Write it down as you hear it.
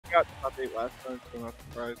got top 8 last time, so I'm not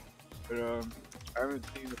surprised. But I haven't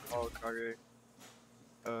seen the ApolloKage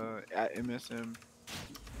at MSM,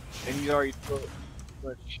 and he's already so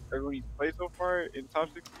much everyone he's played so far in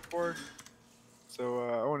top 64. So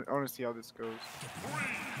I want to see how this goes.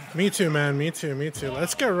 Me too, man. Me too. Me too.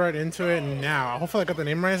 Let's get right into it now. Hopefully I got the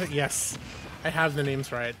name right. Yes, I have the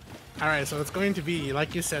names right. All right, so it's going to be,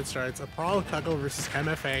 like you said, Star. It's ApolloKage versus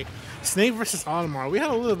MFA, Snake versus Olimar. We had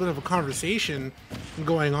a little bit of a conversation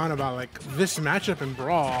going on about like this matchup in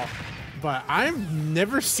Brawl, but I've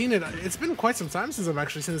never seen it. It's been quite some time since I've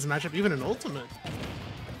actually seen this matchup, even in Ultimate.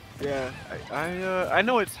 Yeah, I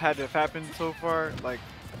know it's had to have happened so far, like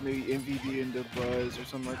maybe MVD into Buzz or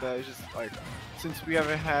something like that. It's just like since we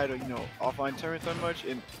haven't had offline tournaments that much,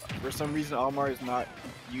 and for some reason Olimar is not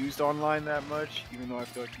used online that much, even though I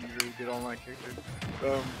feel like he's a really good online character.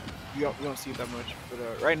 We don't see it that much. But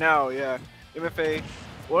right now, yeah, MFA.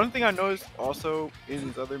 One thing I noticed also in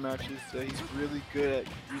his other matches that he's really good at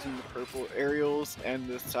using the purple aerials and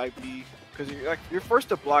the side B, because you're forced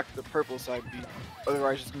to block the purple side B,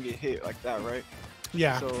 otherwise you're just gonna get hit like that, right?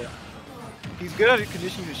 Yeah. So he's good at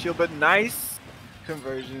conditioning the shield, but nice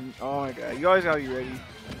conversion. Oh my god, you always gotta be ready.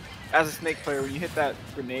 As a Snake player, when you hit that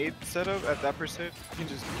grenade setup at that percent, you can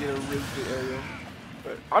just get a really good aerial.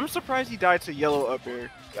 But I'm surprised he died to yellow up air.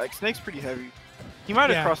 Like Snake's pretty heavy. He might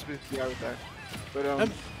have crossed with with that. But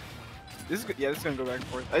this is gonna go back and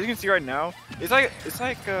forth. As you can see right now, it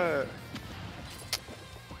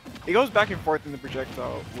goes back and forth in the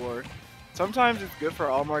projectile war. Sometimes it's good for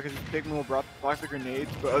Olimar because his Pikmin will block the grenades,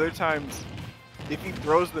 but other times, if he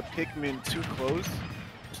throws the Pikmin too close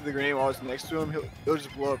to the grenade while it's next to him, he'll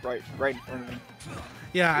just blow up right in front of him.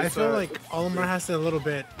 Yeah, I feel like Olimar has a little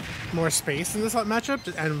bit more space in this matchup,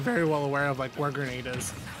 and I'm very well aware of like where grenade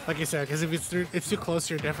is. Like you said, because if it's too close,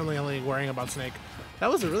 you're definitely only worrying about Snake. That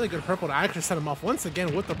was a really good purple to actually set him off once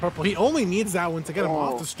again with the purple. He only needs that one to get him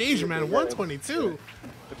off the stage, man. 122.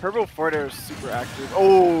 The purple forward air is super active.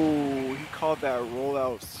 Oh, he called that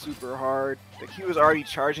rollout super hard. Like he was already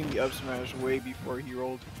charging the up smash way before he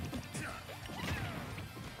rolled.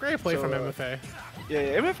 Great play from MFA.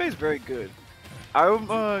 Yeah, MFA is very good. I'm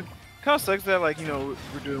kind of sucks that we're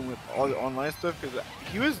doing with all the online stuff because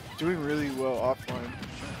he was doing really well offline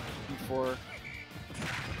before.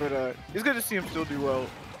 But it's good to see him still do well,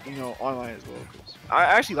 online as well. Cause I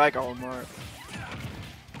actually like Olimar.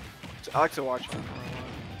 I like to watch Olimar a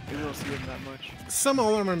lot. We don't see him that much. Some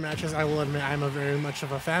Olimar matches, I will admit, I'm very much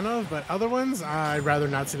of a fan of, but other ones, I'd rather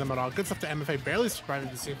not see them at all. Good stuff to MFA, barely surviving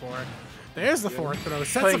the C4. There's the fourth throw.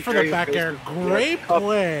 Sets up for the back air. Great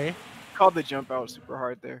play. Called the jump out super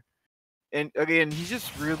hard there. And again, he's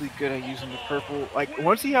just really good at using the purple. Like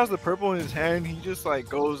once he has the purple in his hand, he just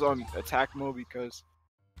goes on attack mode because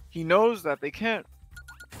he knows that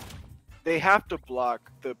they have to block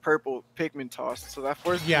the purple Pikmin toss, so that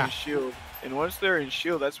forces them to shield. And once they're in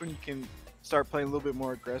shield, that's when you can start playing a little bit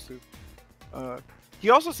more aggressive. He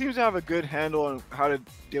also seems to have a good handle on how to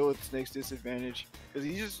deal with Snake's disadvantage, because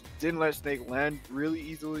he just didn't let Snake land really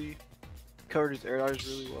easily, covered his air dodge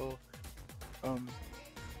really well.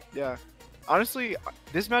 Yeah, honestly,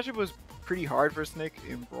 this matchup was pretty hard for Snake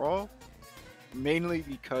in Brawl, mainly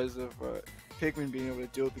because of Pikmin being able to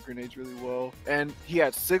deal with the grenades really well, and he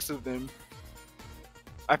had 6 of them.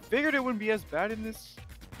 I figured it wouldn't be as bad in this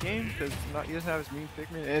game because he doesn't have as many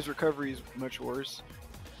Pikmin, and his recovery is much worse.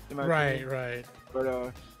 In my opinion. Right. But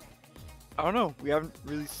I don't know. We haven't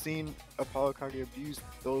really seen ApolloKage abuse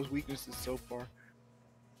those weaknesses so far.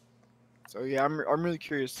 So yeah, I'm really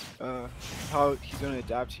curious how he's gonna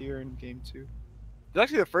adapt here in game 2. It's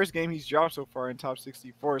actually the first game he's dropped so far in top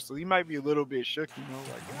 64, so he might be a little bit shook,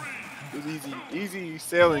 like it was easy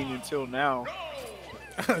sailing until now.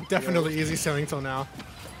 Definitely easy sailing till now.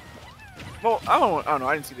 Well, I don't know.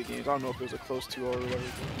 I didn't see the games. I don't know if it was a close 2-0 or whatever.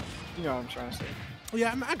 You know what I'm trying to say.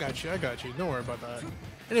 Yeah, I got you. Don't worry about that.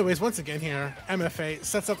 Anyways, once again here, MFA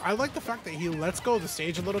sets up. I like the fact that he lets go of the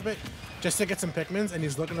stage a little bit just to get some Pikmins, and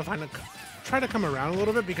he's looking to try to come around a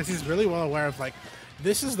little bit because he's really well aware of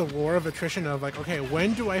this is the war of attrition of okay,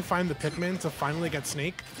 when do I find the Pikmin to finally get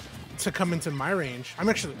Snake to come into my range? I'm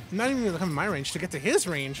actually not even going to come to my range, to get to his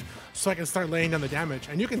range so I can start laying down the damage.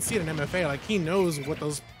 And you can see it in MFA, he knows what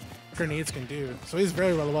those grenades can do. So he's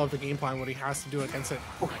very well aware of the game plan, what he has to do against it.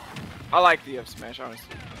 I like the up smash,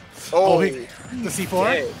 honestly. The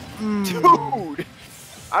C4? Dude!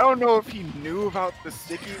 I don't know if he knew about the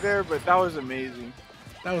sticky there, but that was amazing.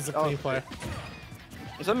 That was a clean play.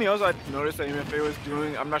 And something else I noticed that MFA was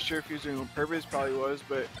doing, I'm not sure if he was doing it on purpose, probably was,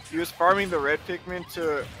 but he was farming the red Pikmin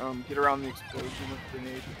to get around the explosion of the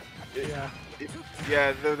grenade.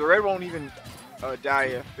 The red won't even die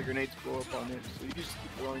if the grenades blow up on it, so you can just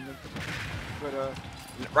keep throwing them. But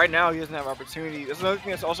right now he doesn't have opportunity. That's another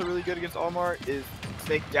thing that's also really good against Olimar is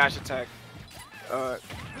Snake dash attack.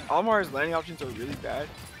 Olimar's landing options are really bad,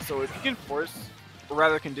 so if you can force, or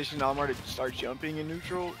rather condition Olimar to start jumping in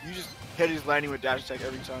neutral, you just hit his landing with dash attack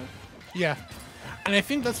every time. Yeah. And I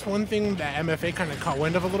think that's one thing that MFA kind of caught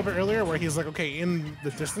wind of a little bit earlier, where he's like, okay, in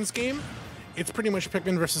the distance game, it's pretty much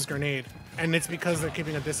Pikmin versus Grenade, and it's because they're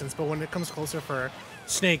keeping a distance. But when it comes closer for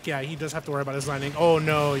Snake, yeah, he does have to worry about his landing. Oh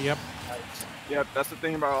no, yep. Yep, that's the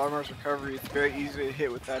thing about Olimar's recovery. It's very easy to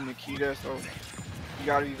hit with that Nikita, so you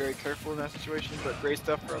gotta be very careful in that situation. But great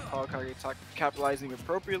stuff for ApolloKage capitalizing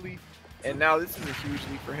appropriately. And now this is a huge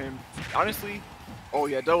lead for him. Honestly, oh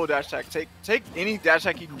yeah, double dash attack. Take any dash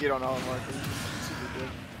attack you can get on Olimar. It's super good.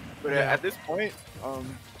 But yeah. at this point,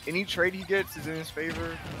 any trade he gets is in his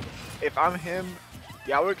favor. If I'm him,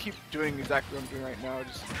 yeah, I would keep doing exactly what I'm doing right now.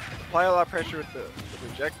 Just apply a lot of pressure with the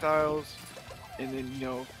projectiles, and then, you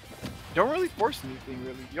know, don't really force anything,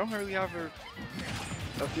 really. You don't really have a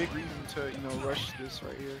big reason to, you know, rush this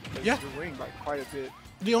right here. Yeah. You're winning by quite a bit.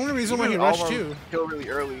 The only reason why he rushed too. Kill really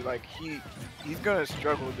early, like he's gonna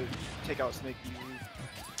struggle to take out Snake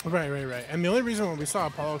easily. Right. And the only reason when we saw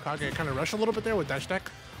ApolloKage kind of rush a little bit there with dash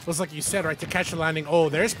attack was, like you said, right, to catch the landing. Oh,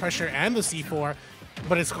 there's pressure and the C4,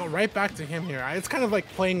 but it's going right back to him here. It's kind of like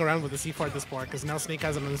playing around with the C4 at this point, because now Snake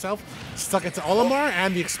has it himself. Stuck it to Olimar,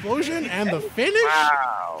 and the explosion and the finish.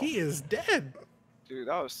 Wow. He is dead. Dude,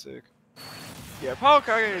 that was sick. Yeah,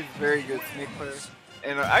 ApolloKage is a very good Snake player.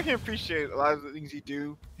 And I can appreciate a lot of the things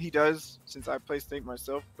he does, since I play Snake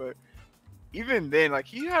myself. But even then, like,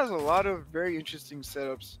 he has a lot of very interesting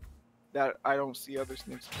setups that I don't see other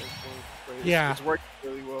Snakes play for. But it's worked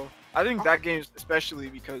really well. I think that game especially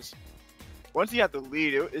because once he had the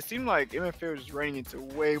lead, it seemed like MFA was just running into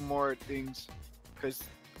way more things because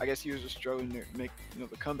I guess he was just struggling to make, you know,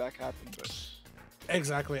 the comeback happen. But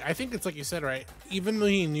exactly, I think it's like you said, right? Even though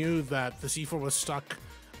he knew that the C4 was stuck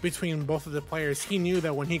between both of the players, he knew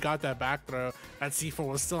that when he got that back throw, that C4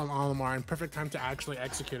 was still on Olimar and perfect time to actually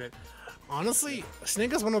execute it. Honestly,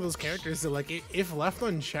 Snake is one of those characters that, like, if left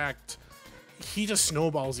unchecked, he just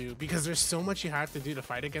snowballs you because there's so much you have to do to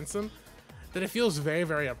fight against him that it feels very,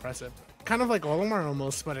 very oppressive. Kind of like Olimar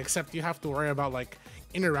almost, but except you have to worry about, like,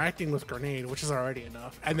 interacting with Grenade, which is already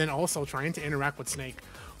enough, and then also trying to interact with Snake,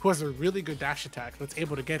 who has a really good dash attack that's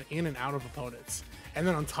able to get in and out of opponents. And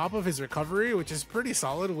then on top of his recovery, which is pretty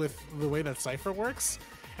solid with the way that Cypher works,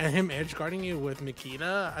 and him edge guarding you with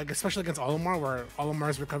Nikita, especially against Olimar, where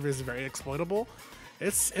Olimar's recovery is very exploitable,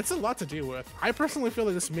 it's a lot to deal with. I personally feel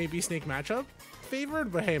like this may be Snake matchup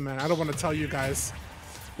favored, but hey man, I don't want to tell you guys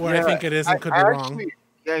where I think it is and could be wrong.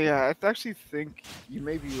 Yeah, I actually think you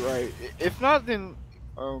may be right. If not, then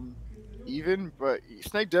even, but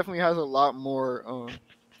Snake definitely has a lot more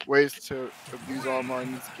ways to abuse Olimar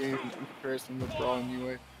in this game in comparison to Brawl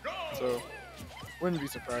anyway. So, wouldn't be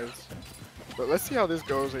surprised. But let's see how this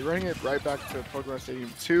goes. They're running it right back to Pokemon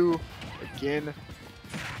Stadium 2 again.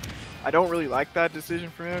 I don't really like that decision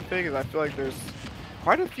from MFA because I feel like there's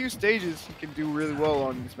quite a few stages he can do really well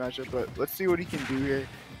on this matchup. But let's see what he can do here.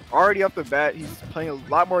 Already off the bat, he's playing a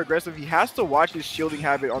lot more aggressive. He has to watch his shielding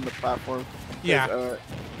habit on the platform. Yeah.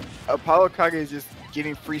 ApolloKage is just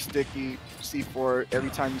getting free sticky C4 every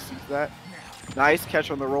time he sees that. Nice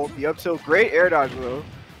catch on the roll. The up tilt. Great air dodge though.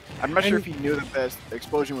 I'm not sure if he knew that the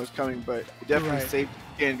explosion was coming, but it definitely saved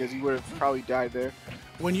him because he would have probably died there.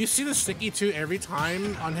 When you see the sticky too every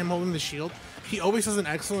time on him holding the shield, he always does an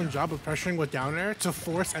excellent job of pressuring with down air to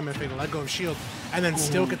force MFA to let go of shield and then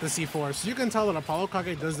still get the C4. So you can tell that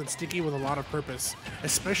ApolloKage does that sticky with a lot of purpose,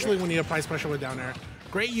 especially when he applies pressure with down air.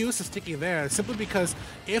 Great use of sticky there, simply because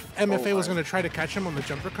if MFA was going to try to catch him on the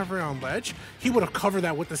jump recovery on ledge, he would have covered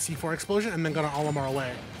that with the C4 explosion and then got an Olimar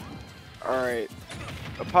away. Alright,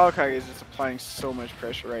 ApolloKage is just applying so much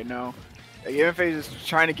pressure right now. Like, MFA is just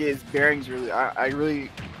trying to get his bearings really.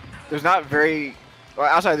 There's not very, well,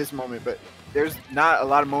 outside of this moment, but there's not a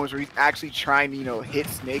lot of moments where he's actually trying to, you know, hit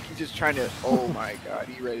Snake. He's just trying to, oh my god,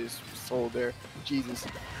 he read his soul there. Jesus.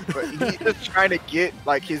 But he's just trying to get,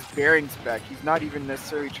 like, his bearings back. He's not even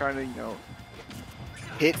necessarily trying to, you know,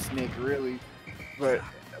 hit Snake, really. But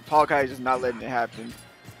ApolloKage is just not letting it happen.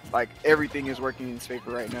 Like, everything is working in his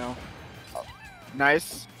favor right now.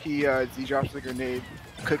 Nice. He Z-drops the grenade,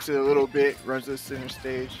 cooks it a little bit, runs to the center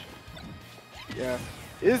stage. Yeah.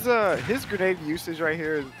 His grenade usage right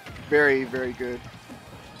here is very, very good.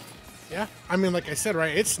 Yeah, I mean, like I said,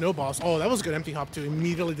 right, it snowballs. Oh, that was a good empty hop, too.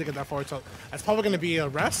 Immediately to get that forward tilt. That's probably going to be a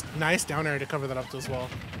rest. Nice down air to cover that up, too, as well.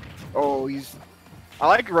 Oh, I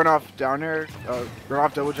like run off down air, run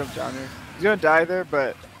off double jump down air. He's going to die there,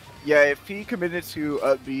 but Yeah, if he committed to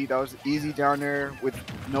up B, that was easy down there with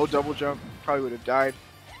no double jump, probably would have died.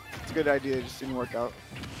 It's a good idea, it just didn't work out.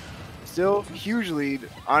 Still, huge lead.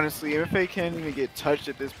 Honestly, MFA can't even get touched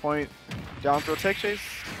at this point. Down throw tech chase.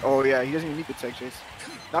 Oh yeah, he doesn't even need the tech chase.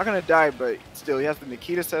 Not gonna die, but still, he has the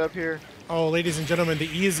Nikita set up here. Oh, ladies and gentlemen, the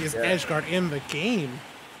easiest edge guard in the game.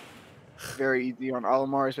 Very easy on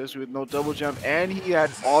Olimar, especially with no double jump. And he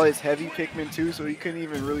had all his heavy Pikmin too, so he couldn't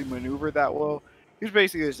even really maneuver that well. He was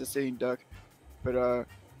basically just a sitting duck. But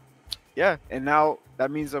yeah, and now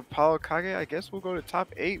that means ApolloKage, I guess we'll go to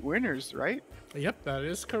top 8 winners, right? Yep, that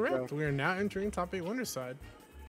is correct. We are now entering top 8 winners side.